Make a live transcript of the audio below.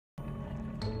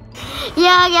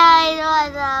Yeah, guys,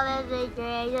 what's up? It's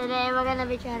Greg. Today we're gonna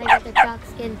be trying to get the truck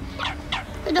skin.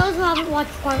 For those who haven't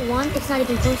watched part 1, it's not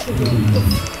even posted yet.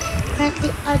 It's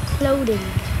currently uploading.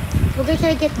 We're gonna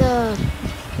try to get the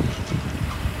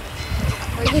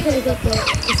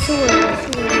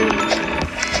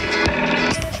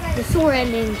sewer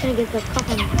ending. Trying to get the cup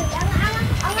ending.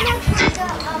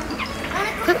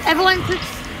 Everyone click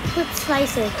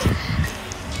slicer.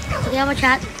 Okay, I'm gonna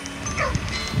chat.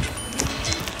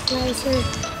 Slicer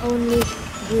only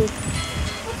group.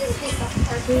 What is this?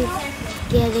 Please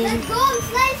get in. Let's go,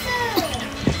 slicer!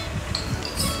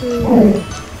 Sewer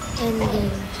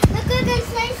ending. Look at the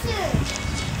slicer!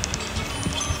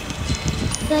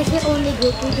 Slicer only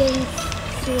group. We get in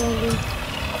sewer ending.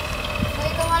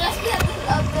 Wait, come on, let's get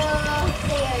out of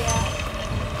the area.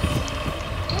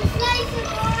 The slicer,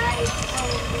 guys!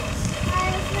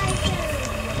 Slicer!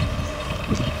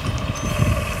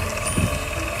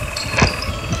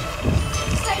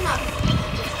 Sign up.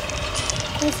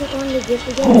 Slicer only group.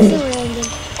 We get in sewer ending.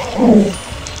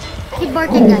 Keep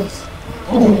barking, guys.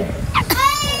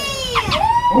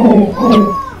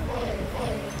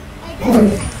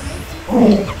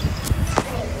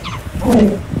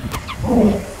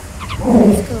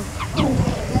 Let's go.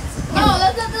 No,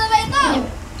 let's go to the way now.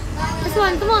 This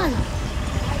one, come on.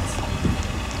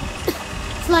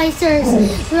 Slicers,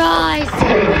 rise.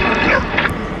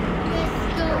 Let's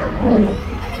go.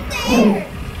 There.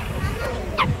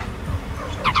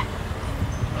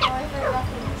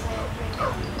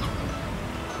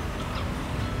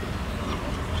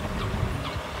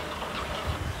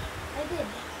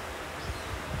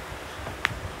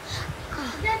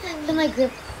 Look at my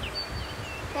grip.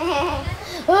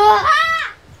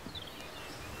 Ah!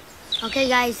 Okay,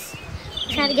 guys,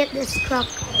 trying to get this truck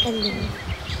ending.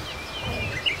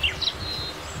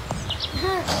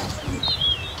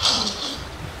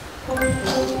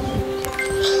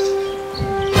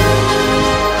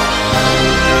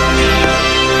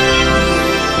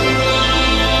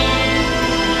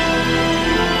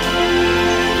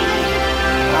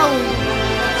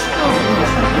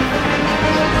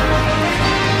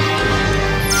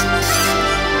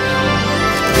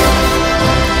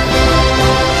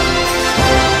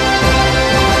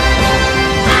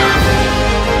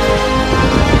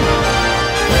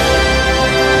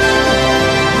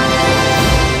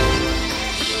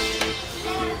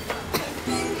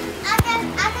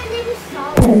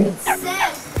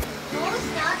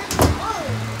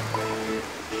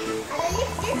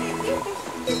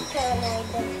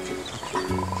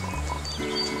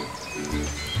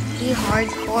 Be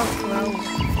hardcore pro.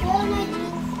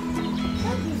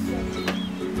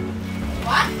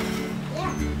 What?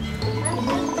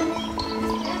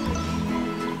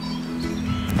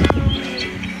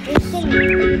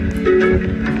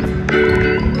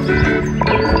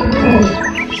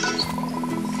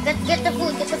 Get the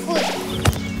food, get the food.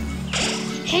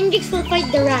 Hendrix will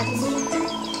fight the rats.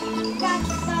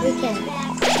 We can.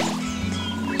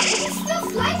 It's still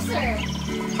slicer.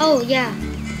 Oh, yeah.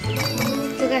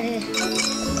 Look at it.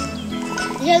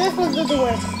 Yeah, this will do the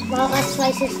work. While us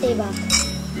slicers stay back.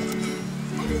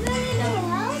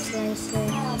 Slicer.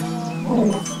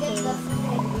 Stay back.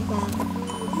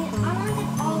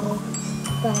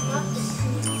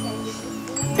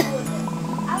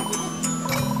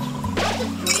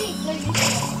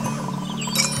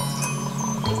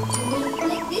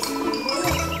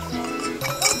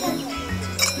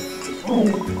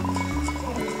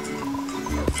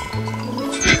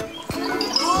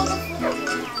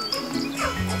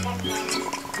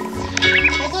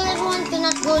 I told everyone to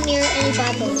not go near any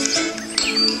battles.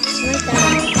 Right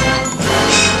there.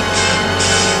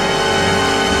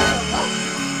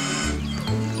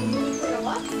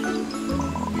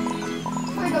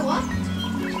 For the what?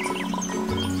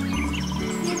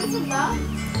 Give us a bell.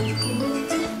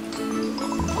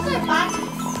 What are battles?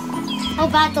 Oh,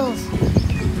 battles.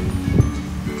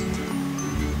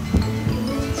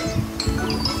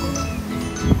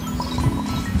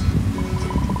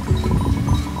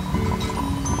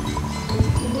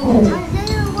 Oh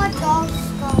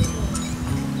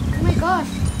my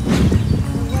gosh.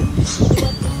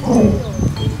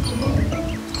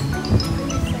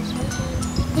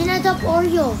 Dinner up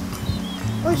Oreo.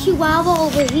 Or Chihuahua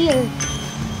over here.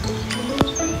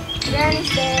 Granny's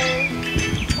there.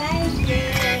 Granny's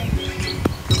there.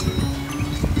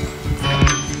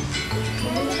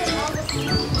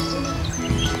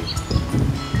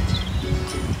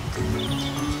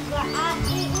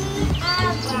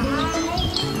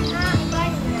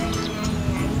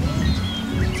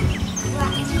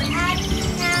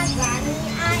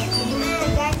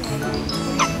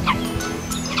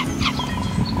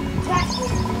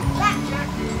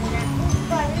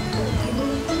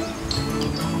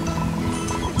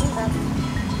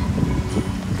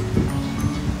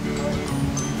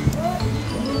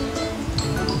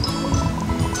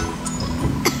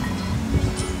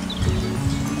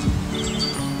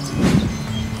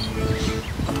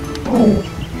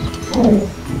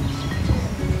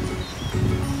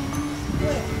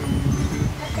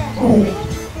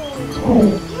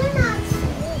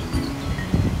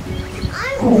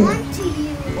 on to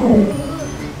you.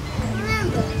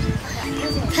 Remember.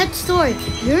 Pet Story,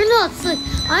 you're not sick.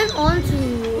 I'm on to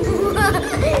you.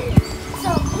 So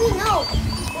we know.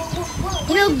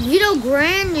 You know,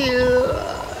 Granny.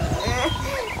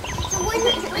 So when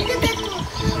you get to,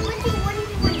 when do you want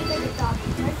to get the dog?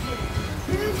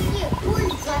 Who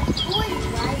is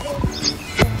driving?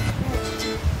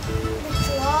 The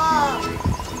dog.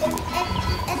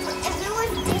 If it was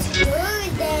this good,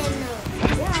 then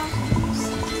yeah.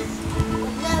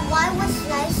 Then why was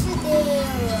Slicer there?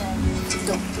 She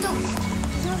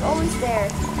was always there.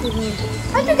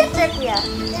 How'd you get there, Kuya?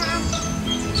 Yeah.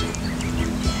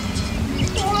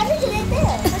 How did you get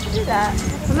there? How'd you do that?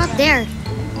 I'm not there.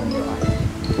 Oh, you are.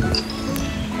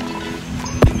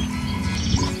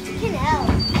 Canal.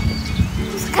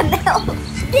 Who's Canel?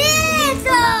 This!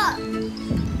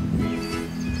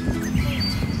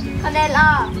 Canela.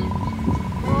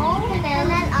 Oh,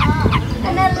 Canela.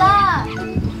 Canela.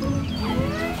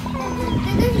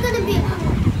 There's gonna be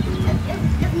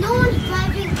if no one's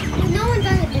driving, if no one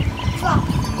drives the truck,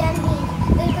 that means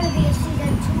there's gonna be a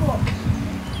season 2.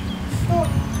 So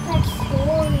Pet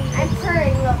Story. I'm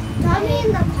purring, look. Tommy in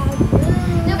the car.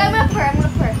 Look, I'm gonna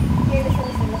purr. Here, listen.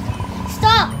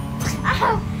 Stop!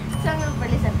 Ow! So I'm gonna purr,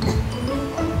 listen.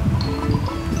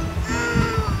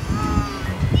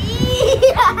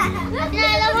 Yeah,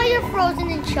 I love how you're frozen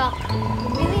in shock.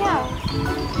 Really, how?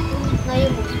 Now you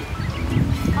move.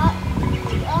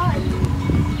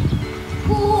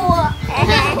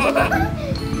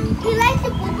 He likes to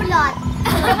poop a lot.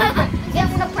 Yeah,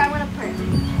 I'm gonna purr.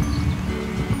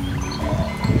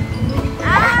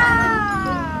 Ah!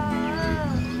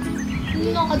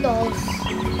 No, dogs.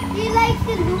 He likes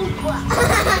to loop.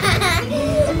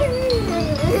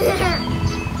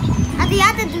 And you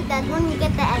have to do that when you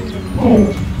get the engine.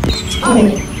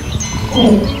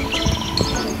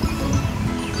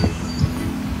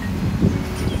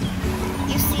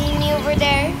 You see me over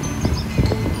there?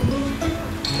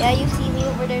 Yeah, you see me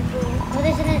over there too. What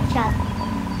is it in the chat?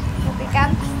 We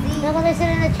can't see. No, what is it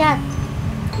in the chat?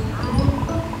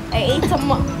 I ate some.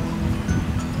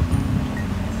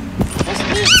 Just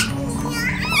me.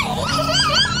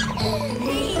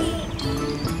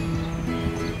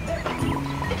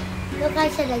 Look, I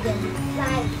said again.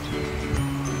 Nice.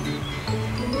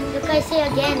 Look, I say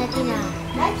again, Athena.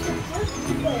 That's the cute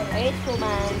people. I ate so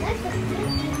man. That's the cute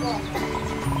people.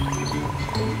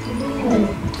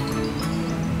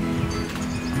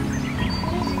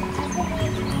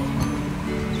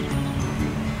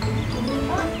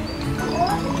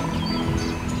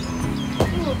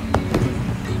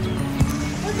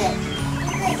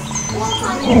 Walk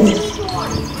on the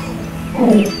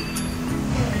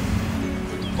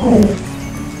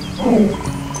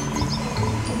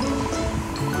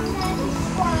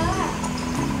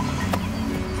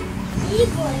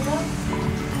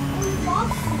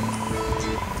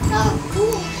So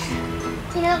cool.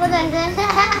 You know what I'm saying?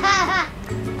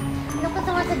 Look at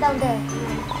someone sit down there.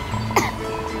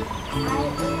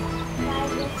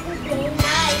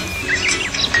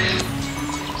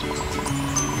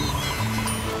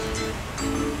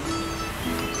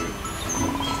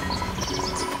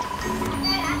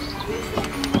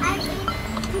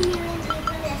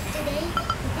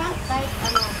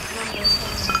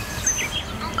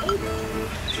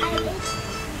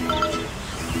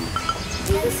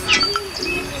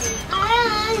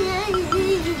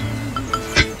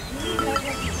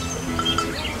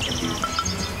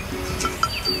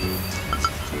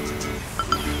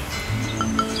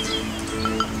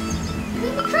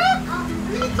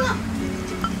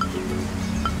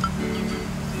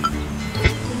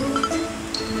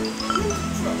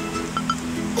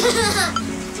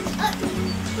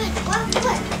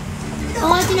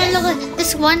 Oh, Tina, look at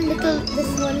this one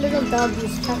little dog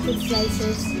use chocolate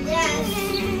slicers. Yes.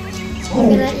 I'm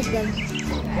gonna eat them.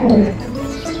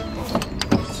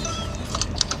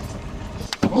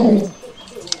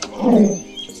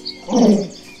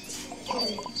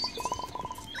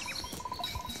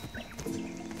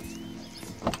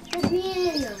 Let me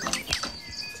in.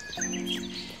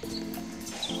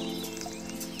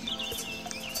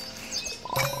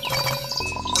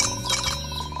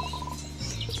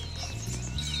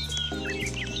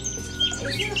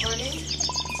 Is you recording?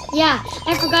 Yeah,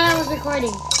 I forgot I was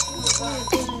recording.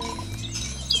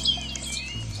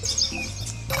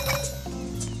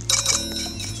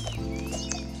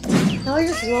 Now we're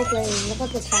just role playing. Look at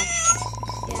the chat.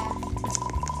 Yeah.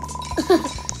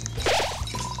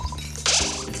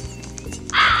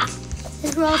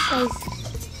 This we're all sliced.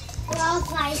 We're all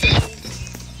slicing.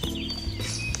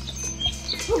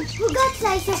 Who got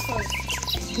slices first?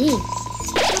 Me.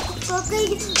 Okay,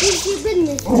 you good,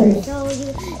 mister. So you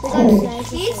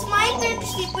It's my turn to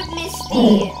sleep with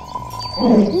Misty.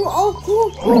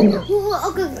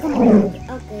 Okay, come on.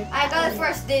 Okay. I got the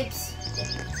first dibs.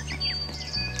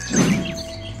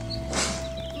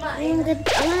 I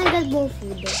wanna get more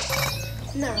food.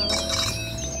 No.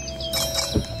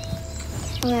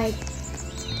 Alright.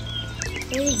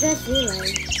 I just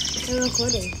realized it's a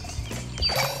recording.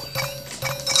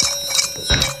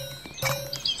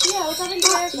 Yeah, what's happening to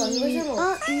the aircon? Where's your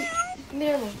remote? Give me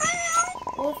the remote.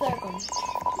 Where's the aircon?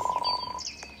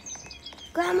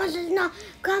 Grandma's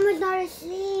not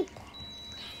asleep.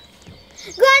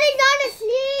 Granny's not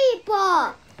asleep.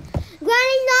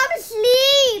 Granny's not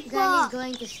asleep. Granny's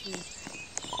going to sleep.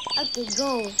 Okay, go.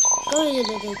 Go,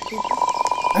 little people.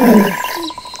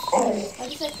 I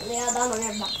just like lay down on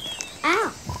her back. Ow.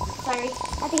 Sorry.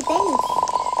 Happy thanks.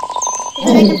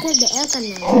 Because I can plug the aircon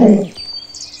now.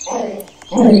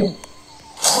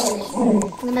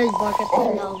 I'm gonna bark at the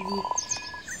doggy.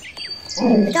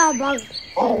 It's our dog.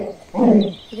 I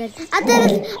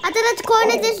thought it's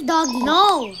cornered this doggy.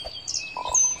 No.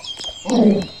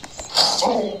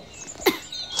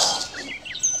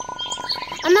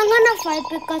 I'm not gonna fight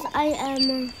because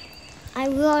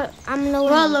I'm low.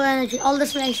 We're all low energy. All the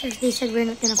slicers, they said we're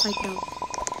not gonna fight now.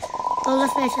 All the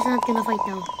slicers are not gonna fight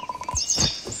now.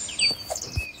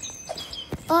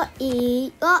 The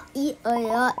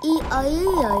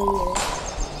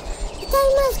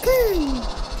time has come.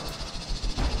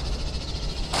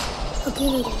 Okay,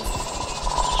 my guys.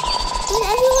 And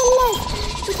everyone left.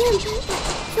 We can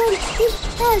from this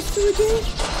house, soldiers.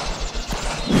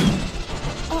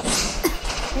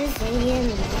 There's alien.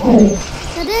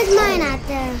 So there's mine out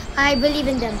there. I believe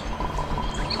in them.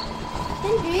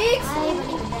 Hendrix. I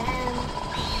believe in them.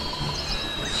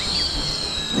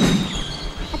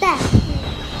 Attack.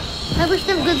 I wish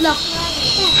them good luck.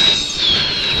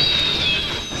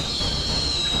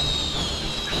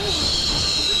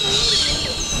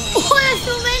 Oh, there's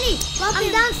so many.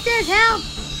 I'm downstairs. Help.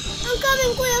 I'm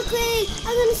coming quickly.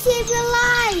 I'm gonna save your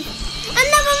life. And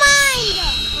never mind.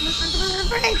 I'm on the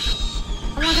fridge.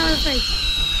 I'm on the fridge.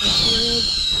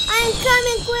 I'm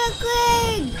coming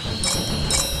quickly.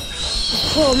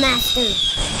 Cool master.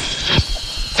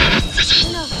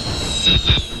 No.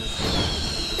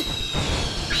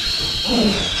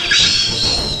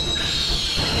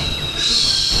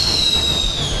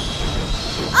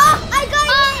 Oh, I got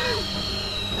it!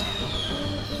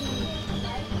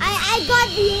 I got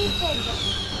the aphid.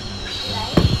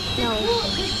 No.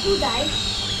 Who died?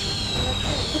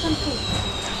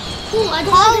 Who? I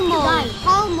don't know if you died.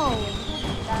 Palmo.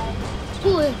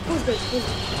 Who's this?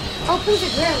 Oh, who's a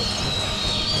girl?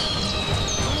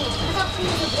 I thought who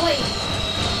was a boy.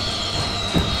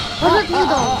 What about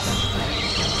Noodles?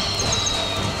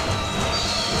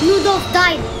 Noodles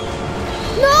died.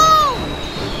 No!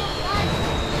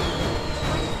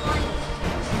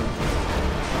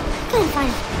 I can't find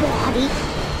his body.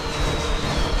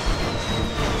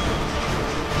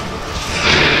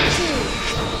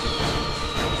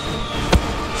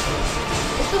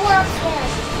 It's the one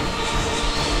upstairs.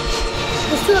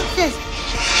 There's two upstairs.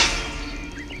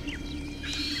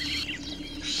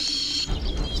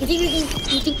 You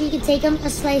think we can take them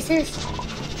as slicers?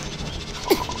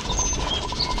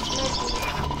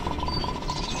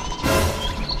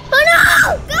 Oh no!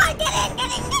 God, get in!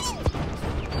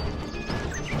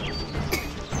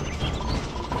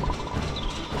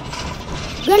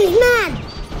 Granny's mad!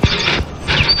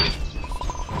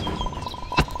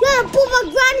 You gotta pull my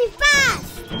Granny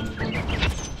fast!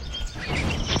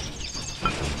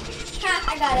 Ha, I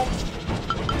got it.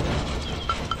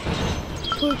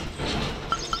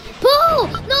 Pull!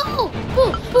 No!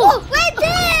 Pull! Right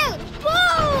there!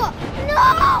 Pull! No!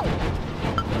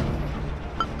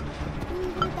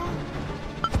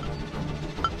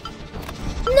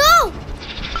 No!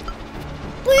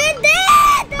 We're dead!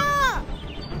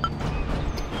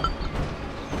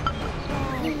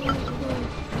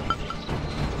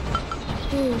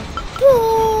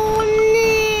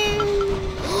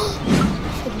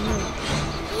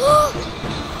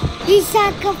 He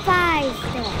sacrificed.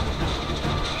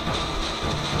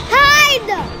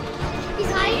 Hide!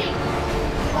 He's hiding.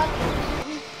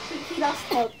 He lost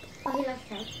help. Oh, he lost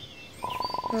help.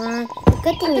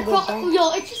 Good thing we did that. Yo,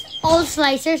 it's just all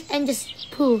slicers and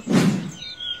just poo.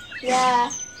 Yeah.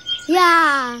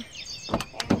 Yeah.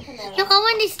 Look how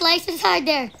many slices are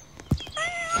there.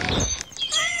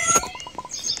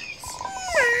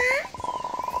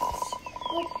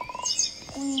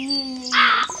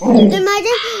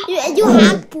 Imagine you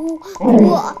have Pooh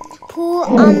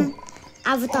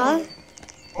avatar,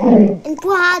 and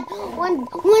Pooh had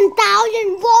 1,000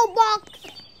 Robux.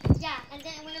 Yeah, and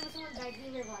then whenever someone died, he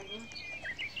revived him.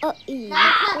 Now, it's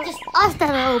not just us that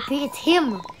are OP, it's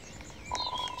him.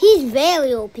 He's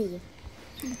very OP.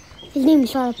 His name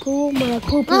is Poo, more like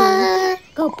Poo Poo.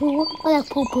 Go Poo, more like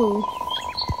Poo Poo.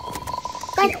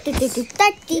 Engine.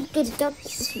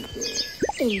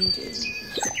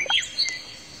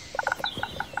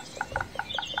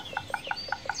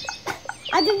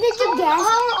 I think did you guess?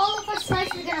 How are all of us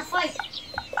slicers gonna fight?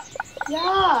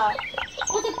 Yeah.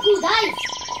 What if Pooh dies?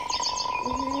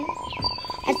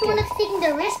 He's the one that's taking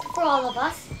the risk for all of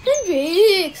us.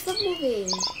 Hendrik, stop moving.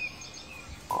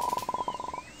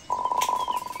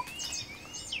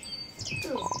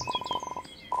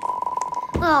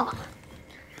 Oh,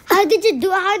 how did you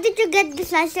get the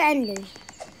slicer ending?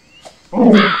 No,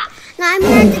 I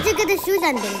mean, how did you get the shoes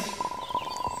ending?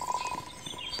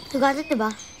 You got it,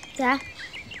 diba? Yeah.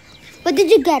 What did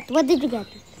you get?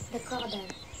 The crocodile.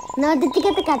 No, did you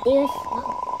get the cat ears? No.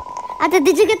 Ate,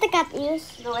 did you get the cat ears?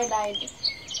 No, I died.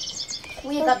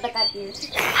 We got the cat ears.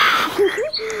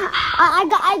 I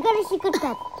got a secret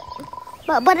cat.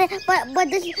 But it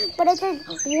says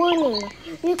warning.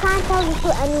 You can't tell this to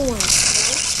anyone.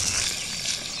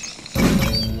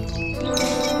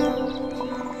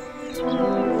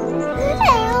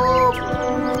 Help!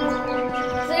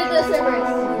 Say the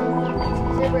Cerberus.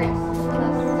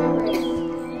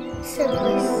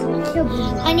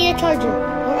 I need a charger,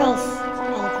 or else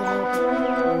I'll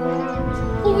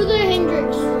over there,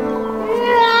 Hendrix.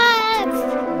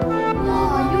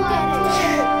 Oh, you get it.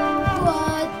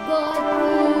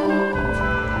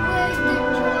 Where's the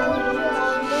charger?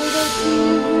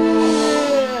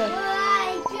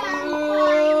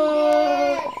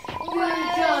 You're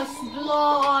just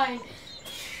blind.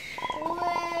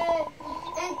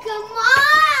 And come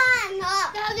on!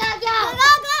 Go!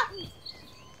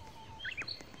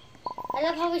 I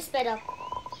love how we sped up.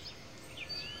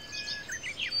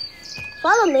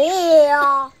 Follow me.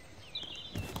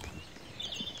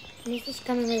 This is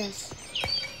coming with us.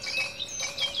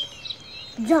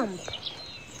 Jump.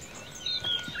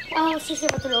 Oh, sisi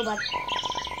mo ito loobat.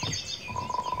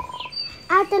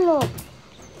 Antelope.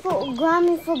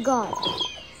 Grammy forgot.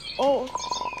 Oh.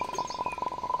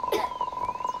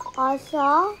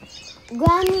 Also,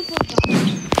 Grammy forgot.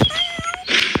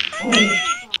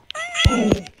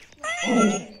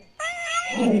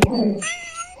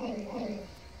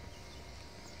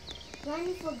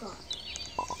 Granny forgot.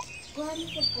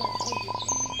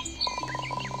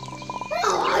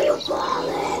 How are you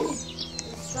calling?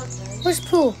 Where's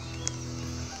Pooh?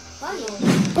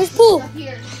 Where's Pooh?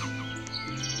 Here.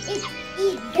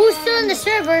 Pooh's still in the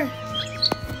server.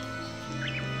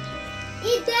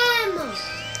 Eat them!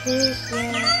 Where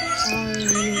are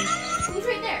you? Who's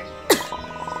right there?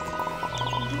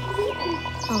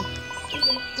 Oh.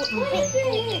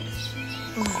 Wait.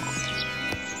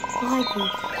 Oh, hi, Pooh.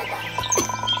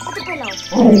 Put the pillow.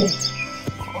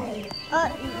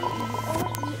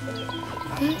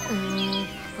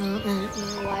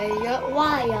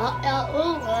 Why?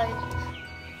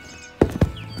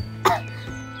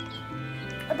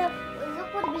 Look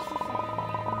what this is.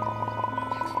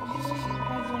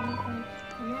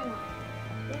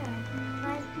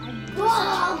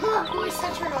 Who is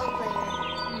such a role player?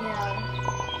 Yeah.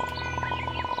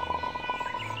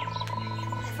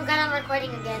 I forgot I'm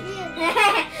recording again.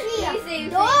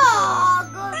 Dog.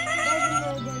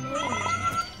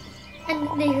 And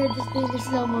they heard this being in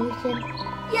slow motion.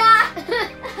 Yeah.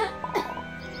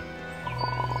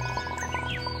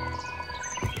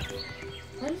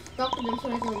 I'm stuck with them so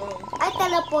I don't know. I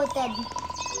teleported.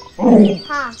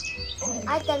 Ha!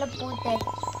 I teleported.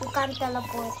 You can't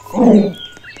teleport.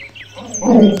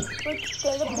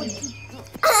 Teleport.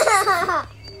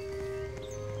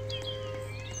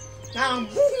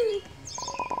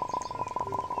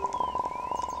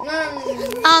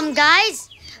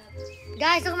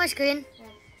 Guys, look at my screen.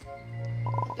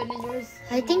 Open in yours.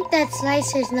 I think that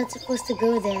slicer is not supposed to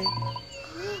go there.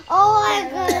 Oh my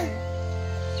god!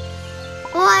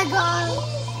 Oh my god!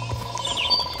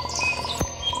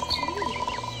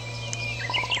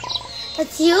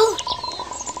 That's you?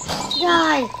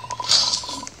 Die!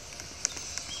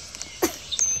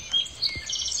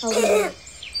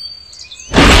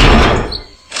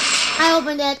 I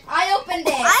opened it. I opened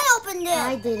it. I opened it.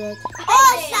 I did it.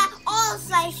 All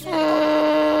slices.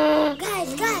 Guys,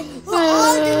 we're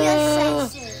all doing a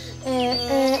slices.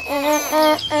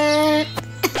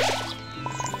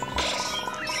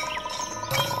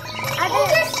 Oh,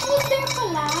 there's food there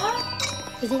pala.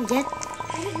 You didn't get? I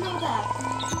didn't know that.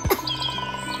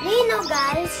 You know,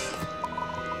 guys.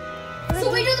 So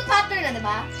we do the pattern na,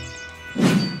 diba?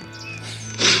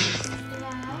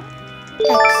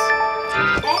 X.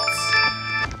 X.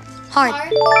 Heart.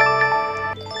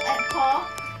 Paw.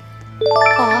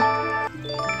 Paw.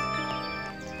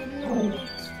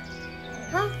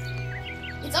 Huh?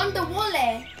 It's on the wall,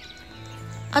 eh?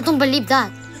 I don't believe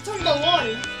that. It's on the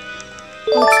wall.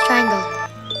 Oh, it's triangle.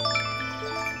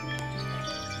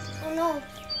 Oh no.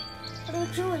 What do we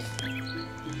choose?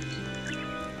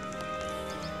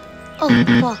 Oh,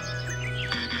 paw.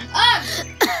 Okay.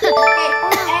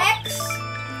 X,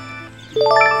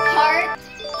 heart,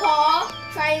 paw,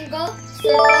 triangle,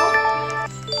 circle,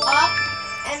 up,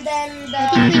 and then I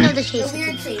think we know the the shapes.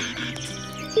 weird shape.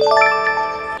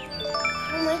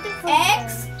 I'm waiting for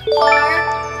X, heart,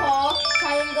 paw,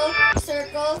 triangle,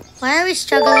 circle, Why are we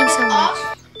struggling so up,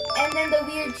 much? and then the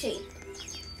weird shape.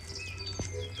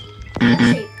 That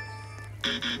shape.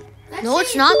 That No,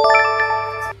 it's shape. not.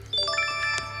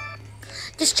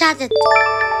 Just chat it.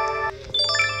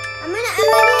 I'm already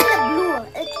in the blue.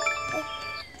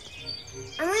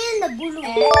 I'm already in the blue.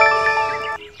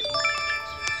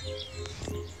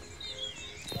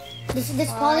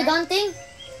 This polygon thing?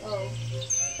 Oh.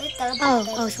 Wait, teleport.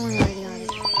 Oh, someone already on it.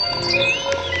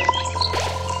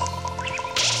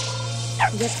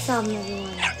 Get some,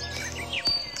 everyone.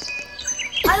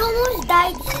 I almost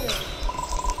died here.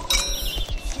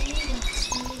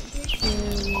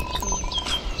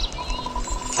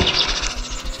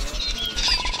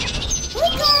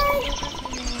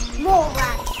 More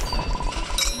rats.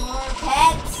 More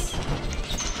pets.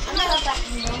 I'm not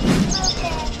attacking them.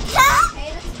 Hey,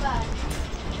 that's bad.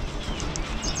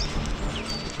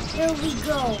 Here we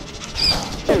go.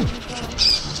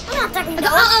 I'm not attacking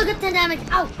those. Oh, get 10 damage.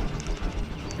 Ow.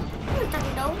 I'm not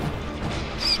attacking those.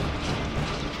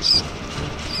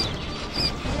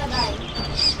 I'm gonna die.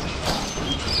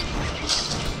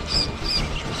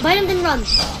 Bite him, then run.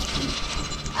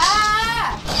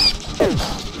 Ah!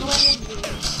 No energy.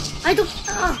 I took.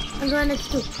 I'm going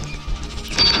next 2.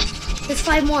 There's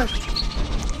 5 more.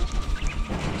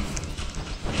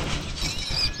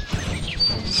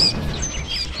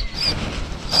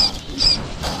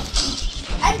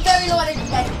 I'm very low energy,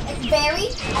 guys. Like very.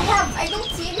 I don't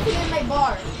see anything in my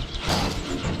bar.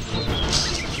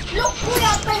 Look, pull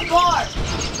out my bar.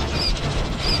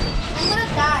 I'm gonna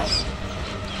die.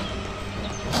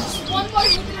 Just one more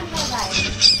hit and I'm gonna die.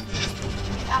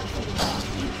 Actually.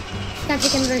 Can't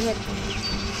take another hit.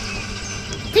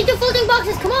 Take the floating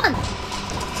boxes, come on!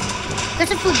 Get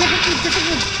some food, get some food, get some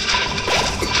food.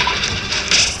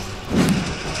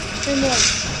 3 more.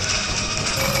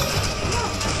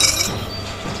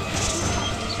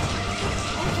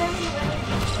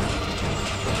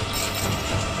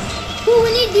 Ooh, we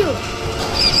need you!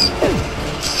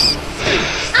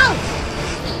 Ow!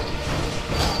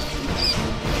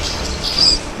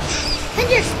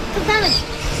 Hendrix, took damage!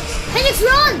 Hendrix,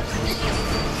 run!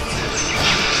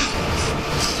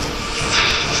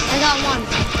 I got 1.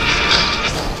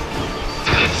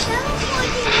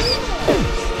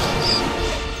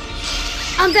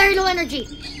 I'm very low energy.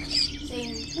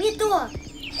 Same. Me too.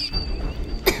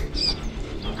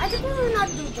 I think we will not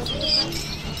do this.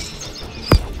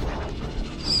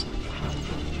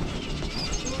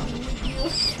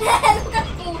 Look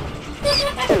at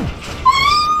you.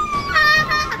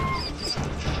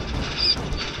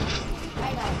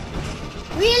 I died.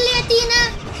 Really, Athena?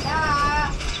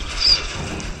 Yeah.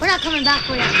 We're not coming back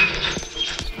for you.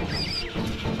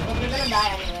 Well, we're gonna die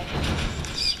anyway.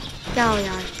 Yeah, we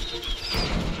are.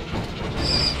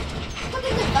 Look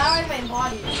at the power in my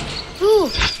body. Ooh,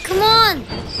 come on!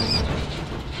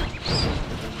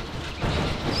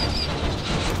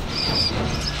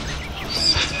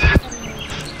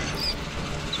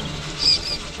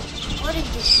 What is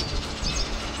this?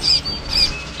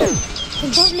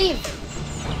 Then don't leave.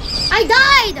 I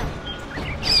died!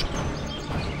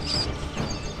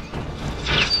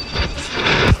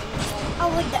 Oh,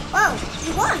 with the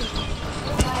you won.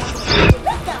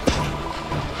 What the?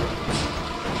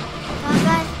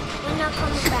 Guys, we're not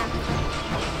coming back.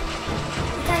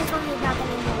 We can't come back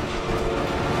anymore.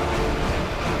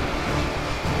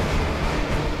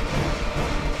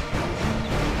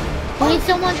 We need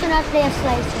someone to not play a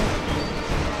slicer.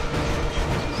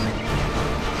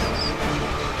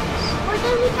 Or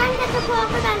then we can't get the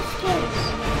crocodile skin.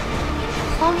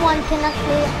 Someone cannot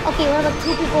play. Okay, what about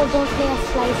 2 people don't play a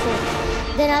slicer?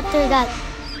 Then after that,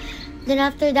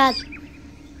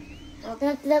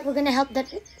 we're gonna help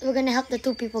the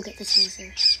 2 people get the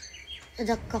slicer.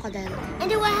 The crocodile. And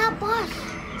they will help us.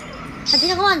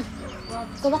 Athena, come on.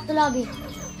 Go back to lobby.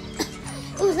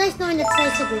 It was nice knowing that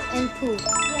slicer group and Pooh.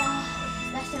 Yeah.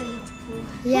 Especially food.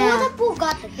 Yeah, What a poo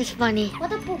got? it's funny.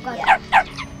 What a poo got? Yeah.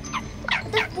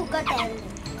 What a poo got?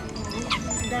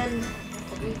 Then.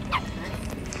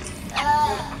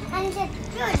 And he said,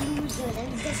 you're a loser.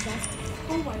 And this guy.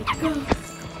 Oh my god.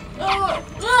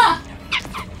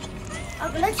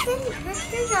 Let's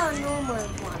do the normal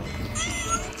one.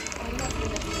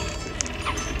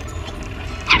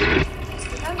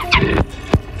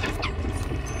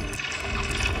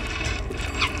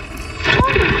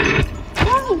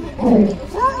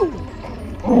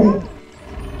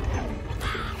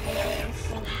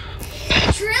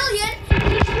 Trillion?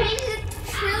 We changed it to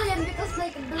trillion because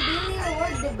like the daily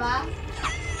reward, diba?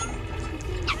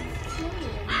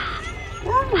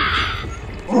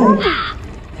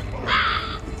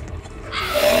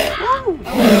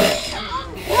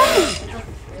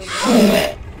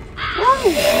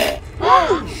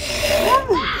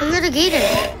 Look at the gator.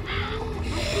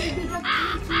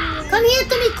 Come here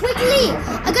to me quickly.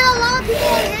 I got a lot of people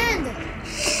on hand.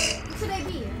 What should I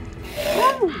be?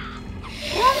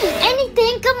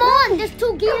 Anything, come on. There's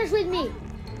 2 gators with me.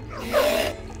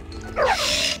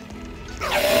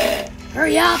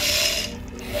 Hurry up.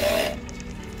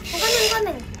 I'm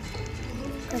coming.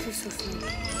 This is so slow.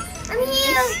 I'm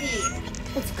here.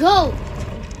 Let's go.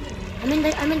 I'm in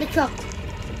the truck.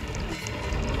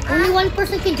 Only one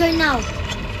person can join now.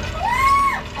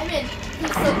 I'm in.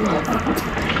 He's so close.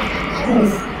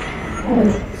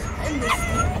 I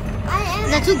missed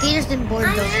The 2 gators didn't board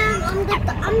though. I'm the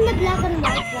black and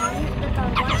white one.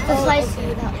 The Slicer.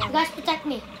 You guys protect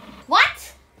me.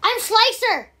 What? I'm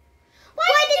Slicer.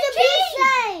 Why did you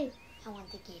say? I want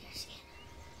the gators in.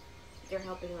 You're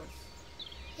helping us.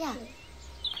 Yeah.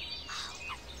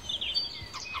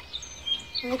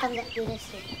 Here come the gators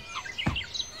in.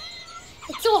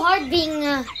 It's so hard being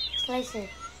Slicer.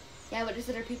 Yeah, but there's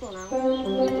other people now.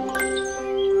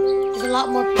 There's a lot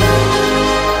more people.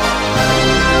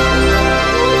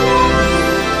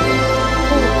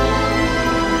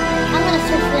 I'm gonna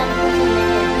search for that person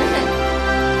right there.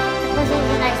 The person with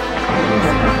the nice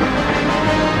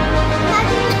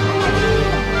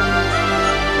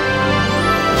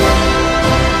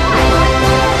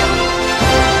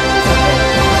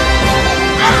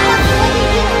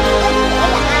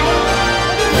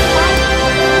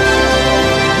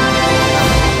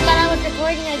thought I was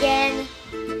recording again.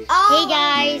 Hey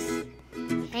guys,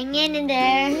 hang in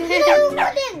there.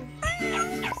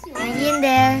 Hang in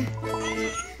there.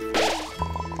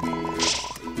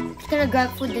 Just gonna grab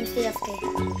food and stay AFK.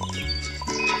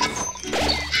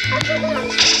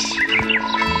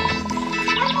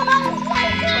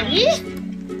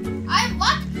 I'm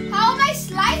what? How am I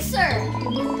Slicer?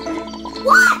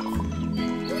 What?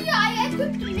 Kuya, I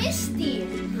equipped Misty.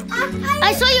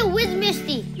 I saw you with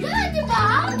Misty. Yeah,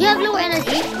 diba? Do you have low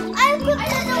energy? I equipped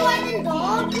the one and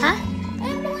dog. Huh? I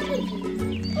have no energy.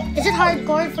 Is it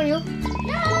hardcore for you?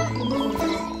 Yeah.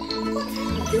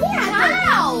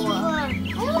 Wow.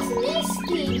 I was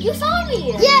Misty. You saw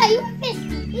me. Yeah, you were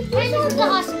Misty. And this is the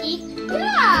husky.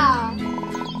 Yeah.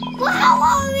 Wow,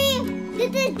 Mommy.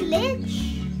 Did it glitch?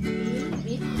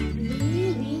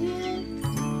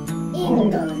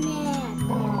 Internet.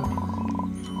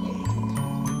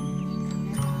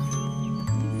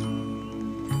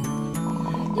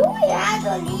 Do we have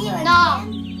to leave again? No.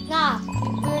 Nah.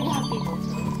 We already have people.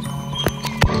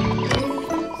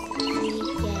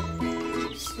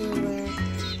 Get sewer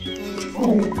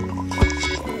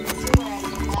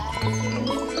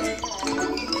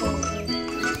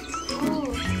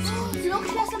Look,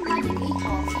 she has some magic 8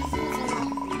 balls.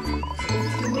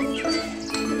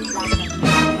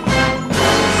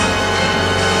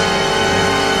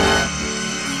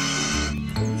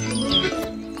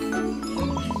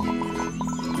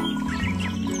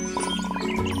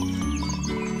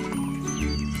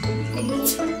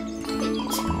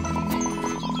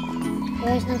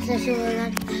 There's no treasure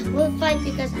we'll fight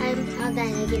because I'm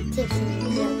dying. I get tips and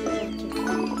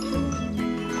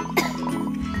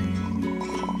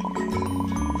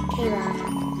Kayla.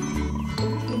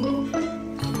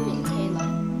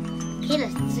 Kayla.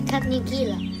 It's a cat named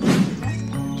Kayla.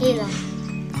 Kayla.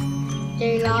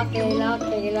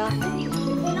 Kayla.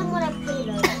 Sino mo na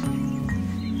pila?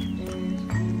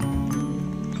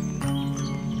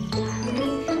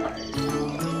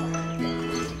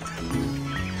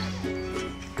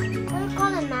 What do you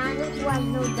call a man who has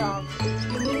no dog?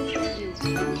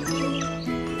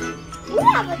 You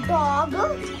have a dog?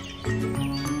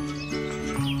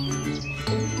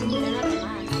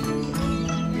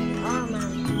 Oh, man.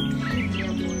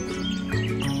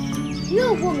 You're a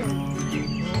woman.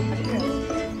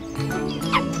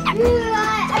 I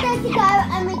don't think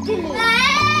I'm a Julie.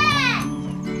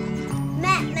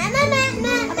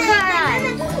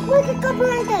 Look at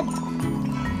copyrighted.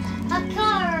 A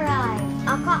car ride.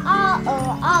 I'm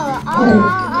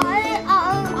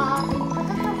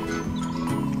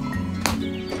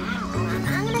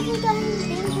gonna keep going.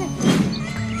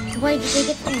 Why did you take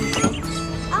it from me?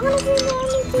 I'm gonna do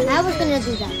that. I was gonna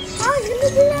do that. I was gonna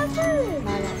do that first.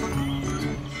 Wala pa.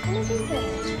 I'm gonna do that.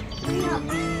 Hurry up.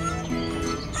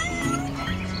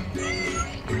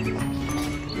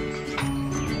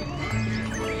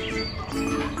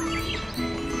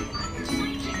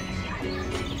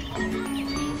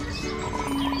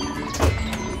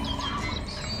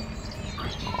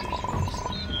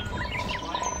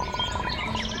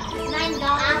 $9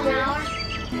 an hour.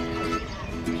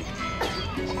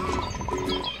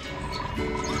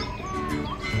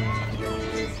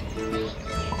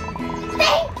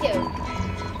 Thank you.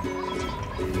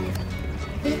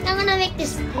 I'm gonna make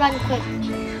this run quick.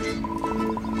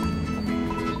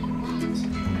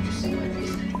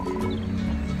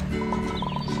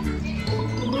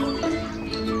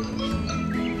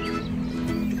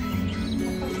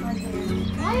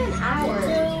 Why an hour?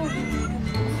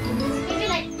 Maybe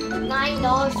like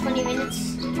 $9, 20 minutes.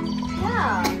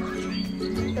 Yeah.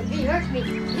 The bee hurt me.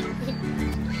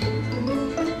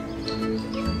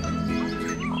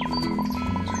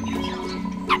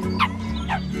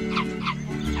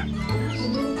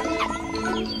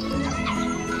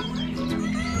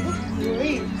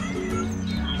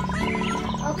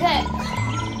 Okay.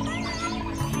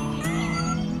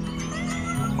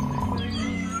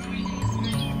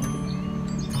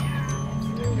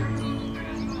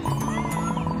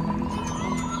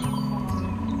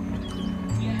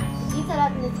 Dito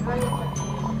natin is very hard.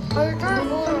 Hi.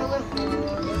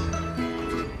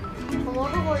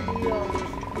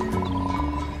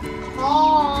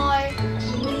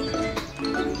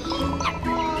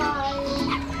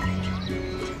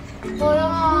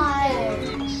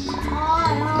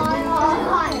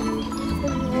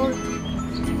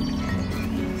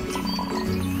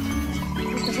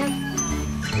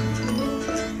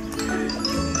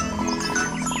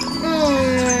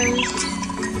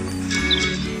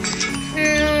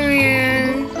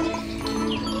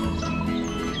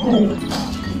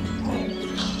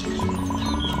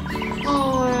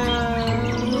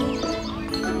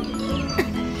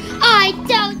 I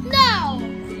don't know.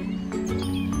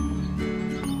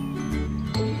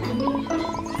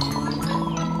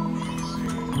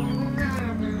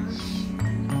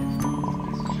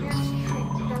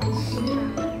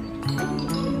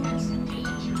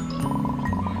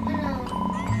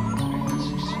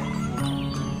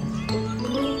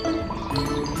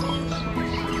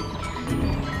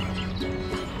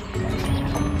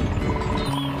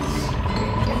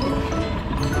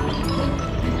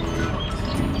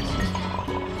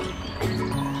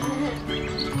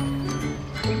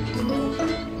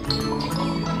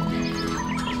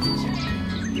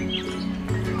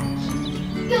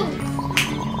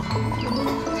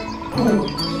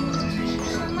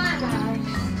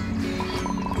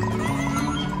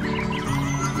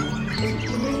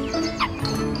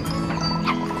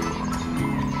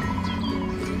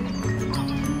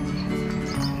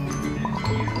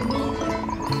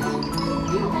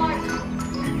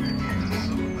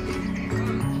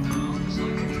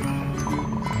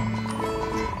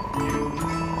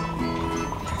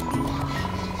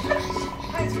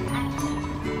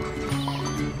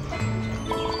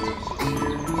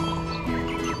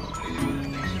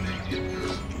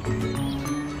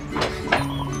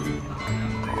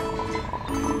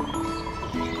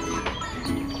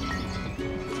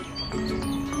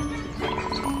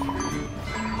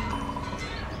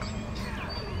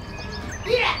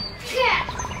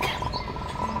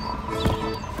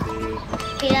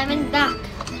 Okay, I'm in back.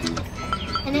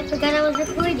 And I forgot I was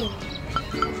recording.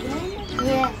 Again?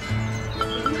 Yeah.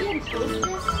 Did we even post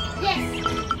this? Yes.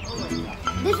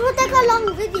 This will take a long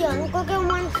video. I'm gonna get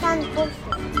one stand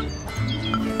poster.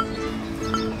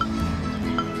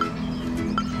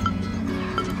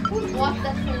 Who would watch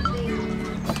that whole thing?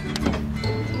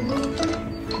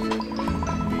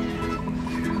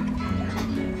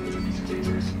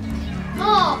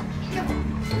 Oh!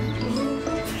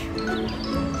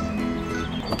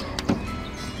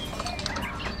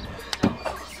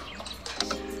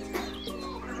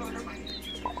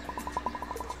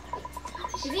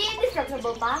 Is he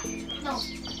indestructible pa? No.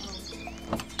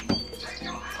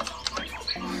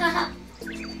 No.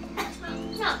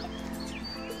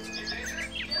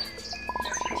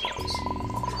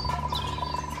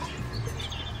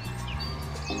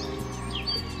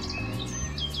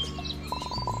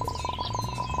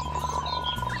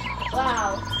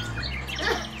 Wow.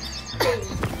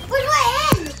 Put my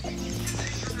in!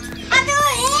 I do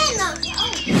it in!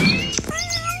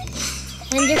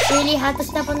 And you really had to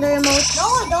step on the remote? No,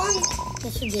 don't.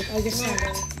 Yes, you did. I just saw it.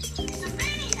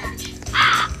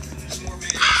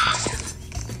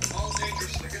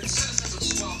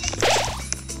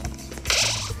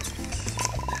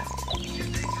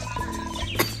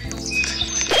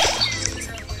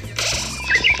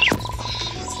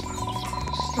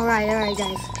 Alright,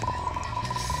 guys.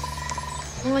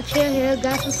 I'm gonna chill here,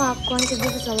 grab some popcorn, because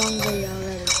this is a long video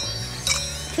already.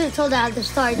 Should have told that at the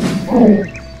start.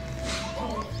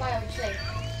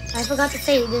 I forgot to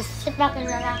say, just sit back and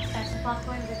relax, grab some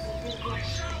popcorn. This is really good.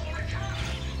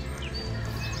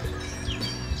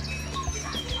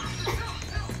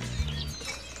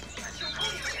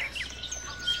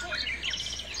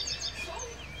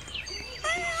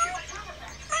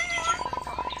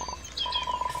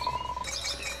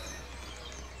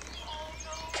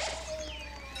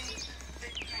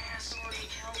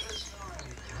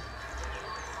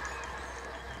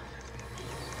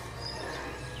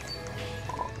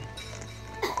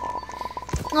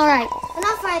 Alright. We're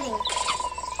not fighting.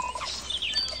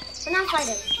 We're not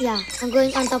fighting. Yeah, I'm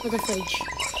going on top of the fridge.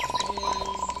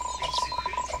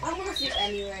 I want to sleep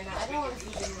anywhere now. I don't want to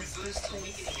sleep in this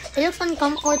place. It looks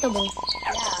uncomfortable.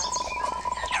 Yeah.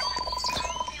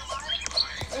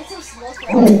 It's so small for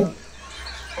me.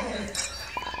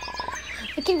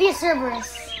 It can be a Cerberus.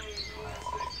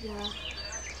 Yeah.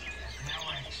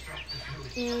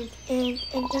 And.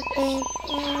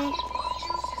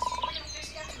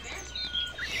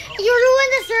 You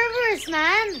ruined the Cerberus,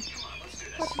 man!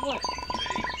 What?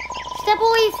 Step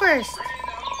away first.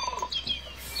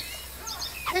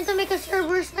 Trying to make a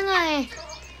Cerberus na nga eh.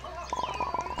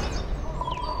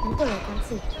 Ito, I can't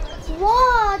see.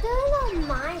 Wow, they're not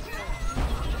mine.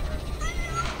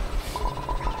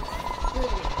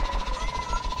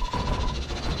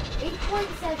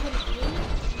 8.78.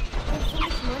 That's so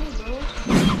much money, bro.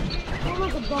 Oh,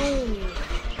 look a bone.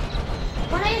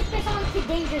 When I spit on it's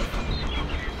dangerous.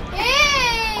 Hey!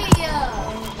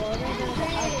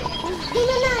 Give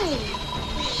me 9.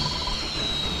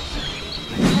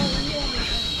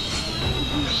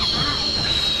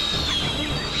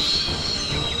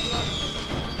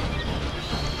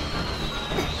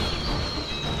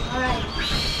 Alright.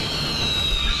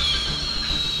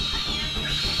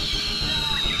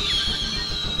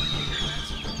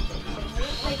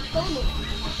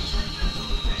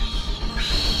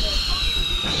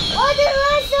 Oh, there's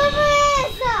one Cerberus!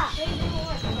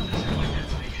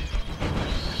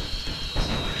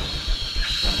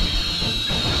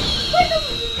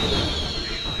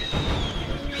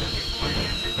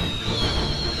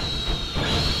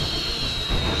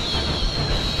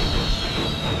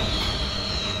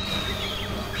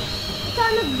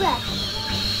 Son of breath.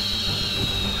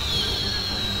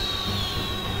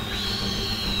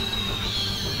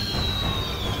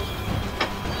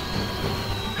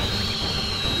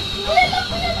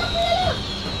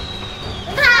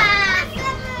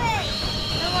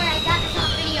 Don't worry, I got this on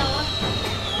video.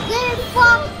 Good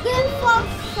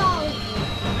Fox song.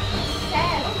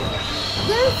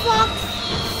 Good Fox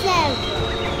says.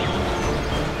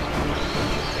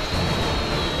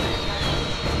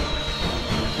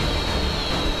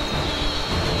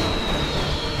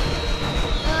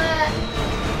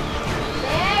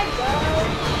 There goes.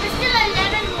 There's still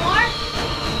 11 more.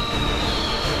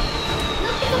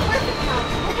 Look, it's a perfect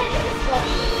house. Look at this one.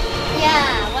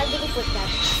 Yeah, why did you put that?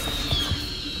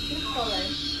 This color.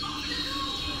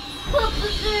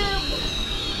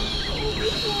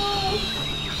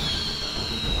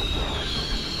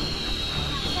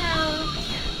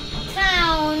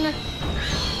 Town.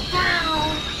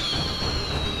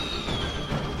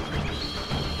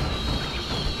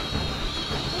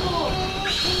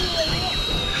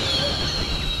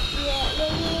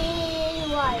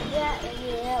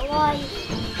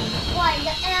 Why the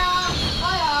hell?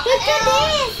 Look at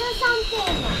this or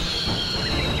something.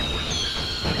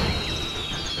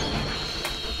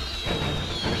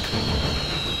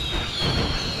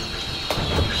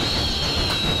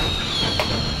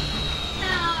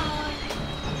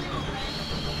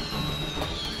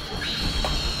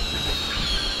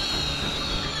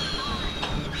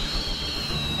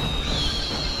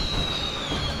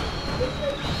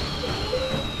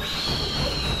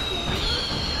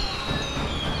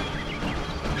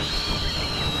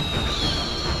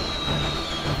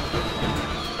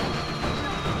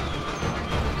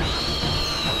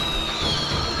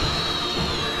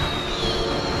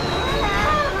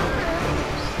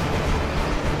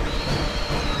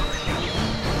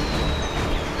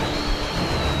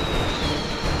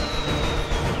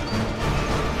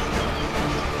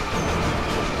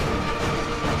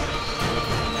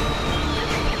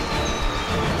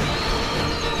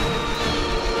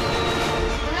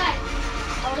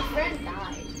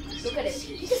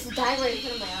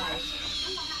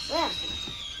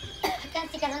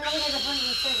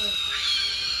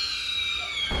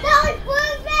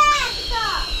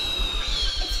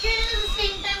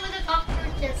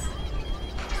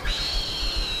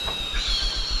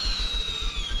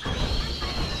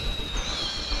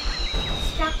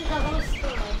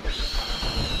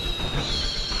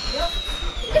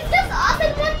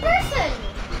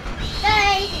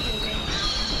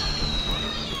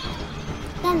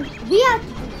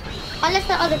 Unless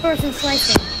the other person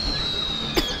slices it.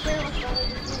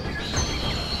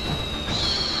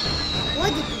 What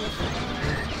did you do?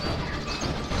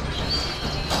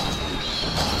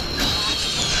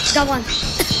 Got one.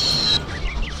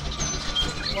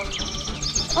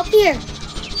 Up here.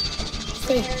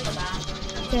 Stay.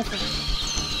 Careful.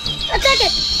 Attack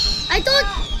it! I thought.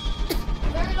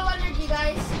 Very low energy,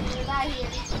 guys. You'll die here.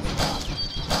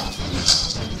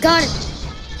 Got it.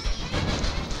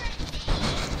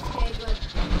 Okay, good.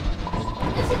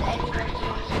 Is it anywhere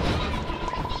here?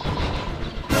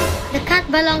 The cat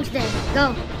belongs there.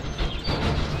 Go.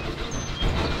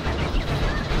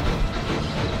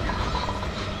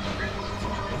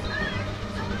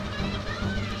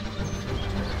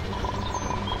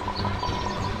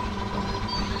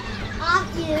 Off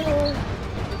you.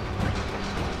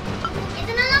 It's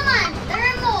another one. The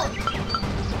remote.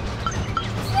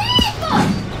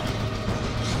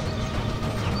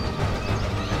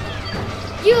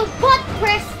 You butt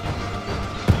press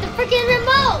the freaking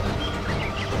remote.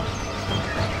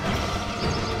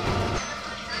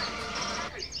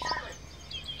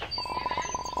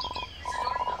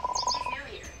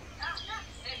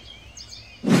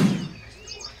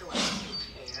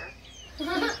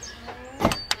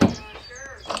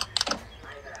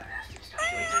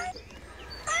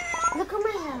 Look at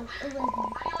my house.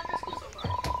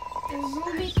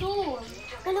 Ruby too.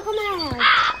 Hey, look at my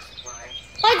house.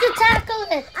 Why'd you tackle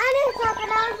it? I didn't talk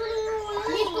about it.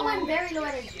 He's the one very low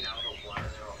energy.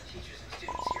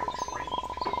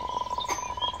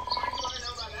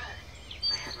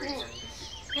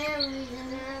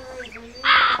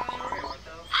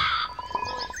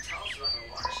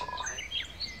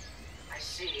 I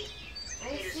see.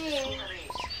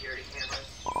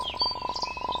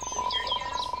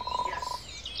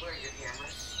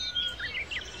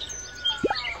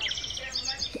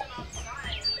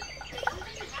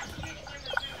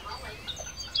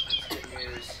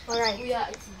 Alright. Yeah,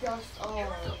 it's just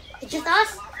It's just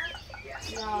us?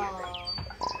 yeah.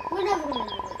 We're never gonna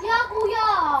do it. Yeah,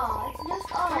 kuya. It's just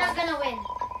We're not us. gonna win.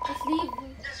 Just leave.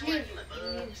 Leave.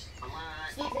 Leave.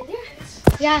 Leave it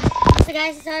there. Yeah. So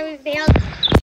guys, sorry we failed.